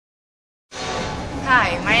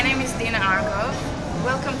Hi, my name is Dina Argov.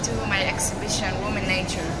 Welcome to my exhibition Woman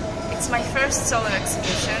Nature. It's my first solo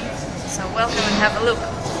exhibition, so welcome and have a look.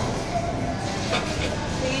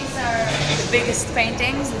 These are the biggest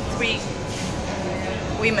paintings, the three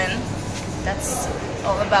women. That's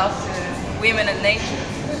all about women and nature.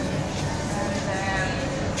 And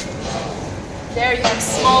there you have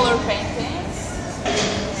smaller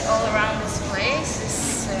paintings all around this place.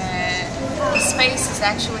 This space is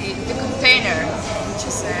actually the container, which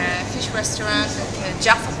is a fish restaurant at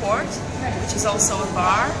Jaffa port, which is also a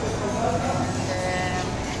bar. And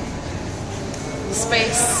the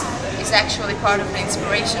space is actually part of the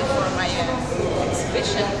inspiration for my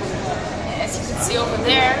exhibition. As you can see over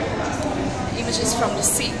there, images from the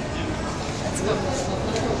sea. Let's go.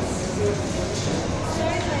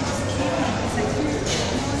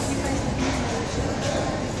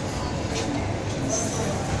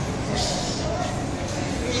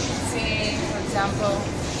 For example,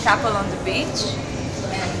 couple on the beach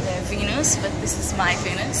and Venus, but this is my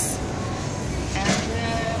Venus, and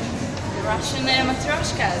the Russian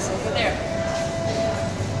matryoshkas over there.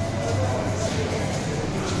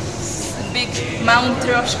 A big Mount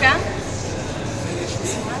Troshka.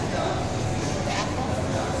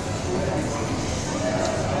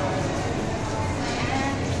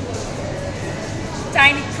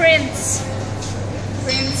 Tiny prints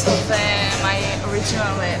of my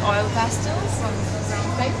original oil pastels on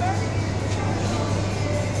brown paper,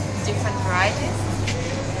 different varieties.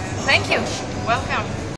 Thank you. Welcome.